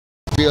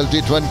BPL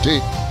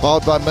T20,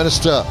 powered by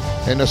Minister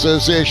in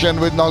association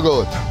with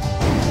Nagod.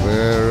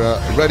 We're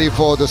ready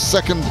for the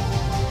second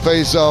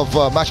phase of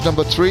match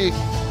number 3.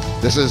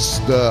 This is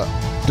the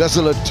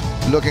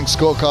desolate-looking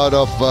scorecard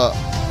of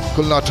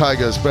Khulna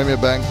Tigers, Premier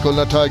Bank.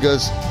 Khulna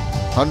Tigers,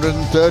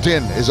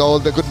 113 is all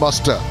they could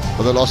muster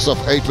for the loss of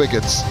 8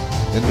 wickets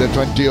in their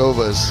 20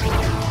 overs.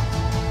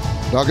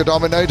 Dhaka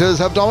Dominators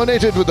have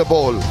dominated with the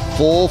ball,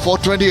 4 for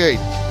 28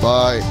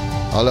 by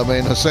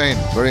Alamin Hussain.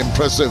 Very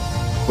impressive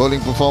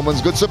bowling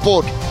performance. Good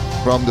support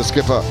from the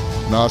skipper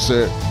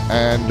Yasir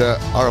and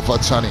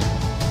Arafat Sunny,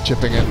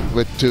 chipping in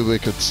with 2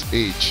 wickets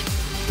each.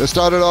 They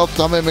started off,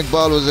 Tamim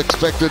Iqbal was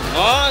expected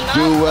to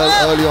do well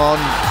early on,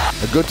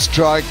 a good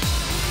strike,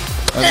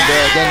 and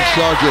then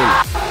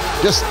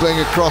Sarjeel just playing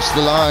across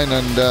the line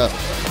and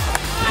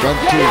went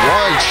to a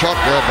wild shot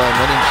there by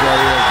Munim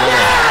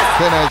Shahriar.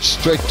 Thin edge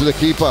straight to the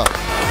keeper,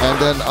 and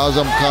then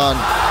Azam Khan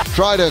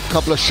tried a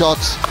couple of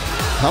shots.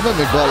 Tamim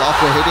Iqbal,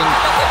 after hitting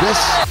this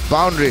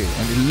boundary,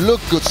 and he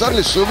looked good,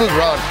 suddenly swiveled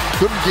round,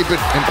 couldn't keep it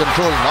in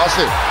control.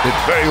 Nasir did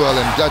very well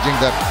in judging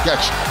that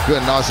catch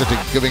to Nasir,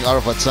 giving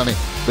Arafat Sunny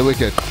the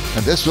wicket.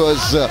 And this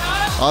was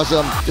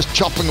Azam just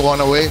chopping one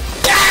away.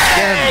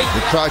 Again, he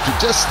tried to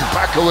just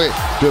back away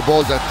to a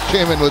ball that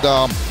came in with the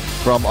arm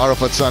from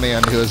Arafat Sunny,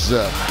 and he was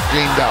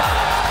cleaned up.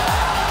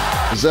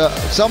 There's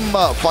some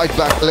fight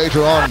back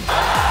later on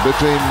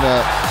between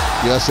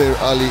Yasir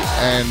Ali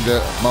and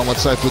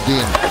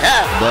Saifuddin,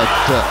 but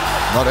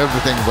not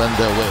everything went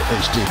their way,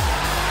 HD.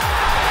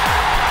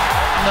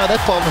 No,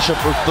 that partnership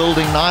was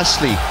building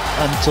nicely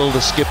until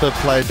the skipper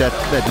played that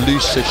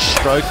loosish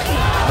stroke.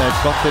 They'd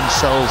got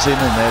themselves in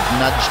and they'd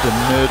nudged and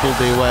nurdled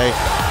their way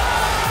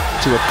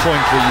to a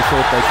point where you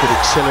thought they could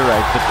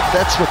accelerate. But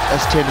that's what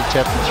has tended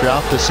to happen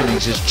throughout this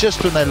innings, is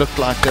just when they looked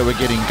like they were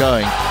getting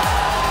going,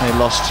 they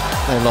lost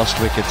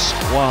wickets.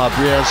 Wahab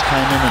Riaz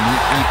came in and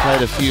he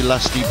played a few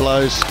lusty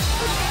blows.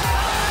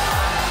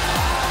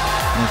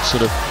 And it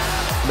sort of,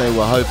 they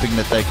were hoping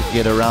that they could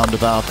get around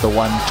about the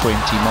 120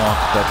 mark,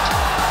 but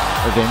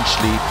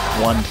eventually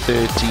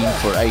 113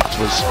 for 8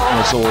 was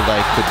all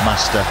they could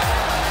muster.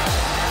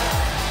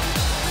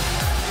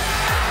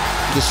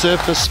 The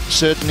surface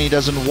certainly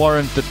doesn't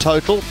warrant the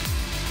total.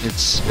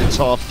 It's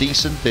half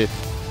decent. There's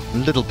a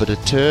little bit of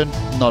turn,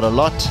 not a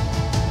lot,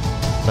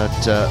 but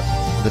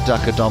the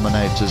Dhaka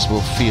Dominators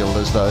will feel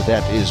as though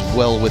that is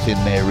well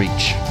within their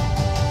reach.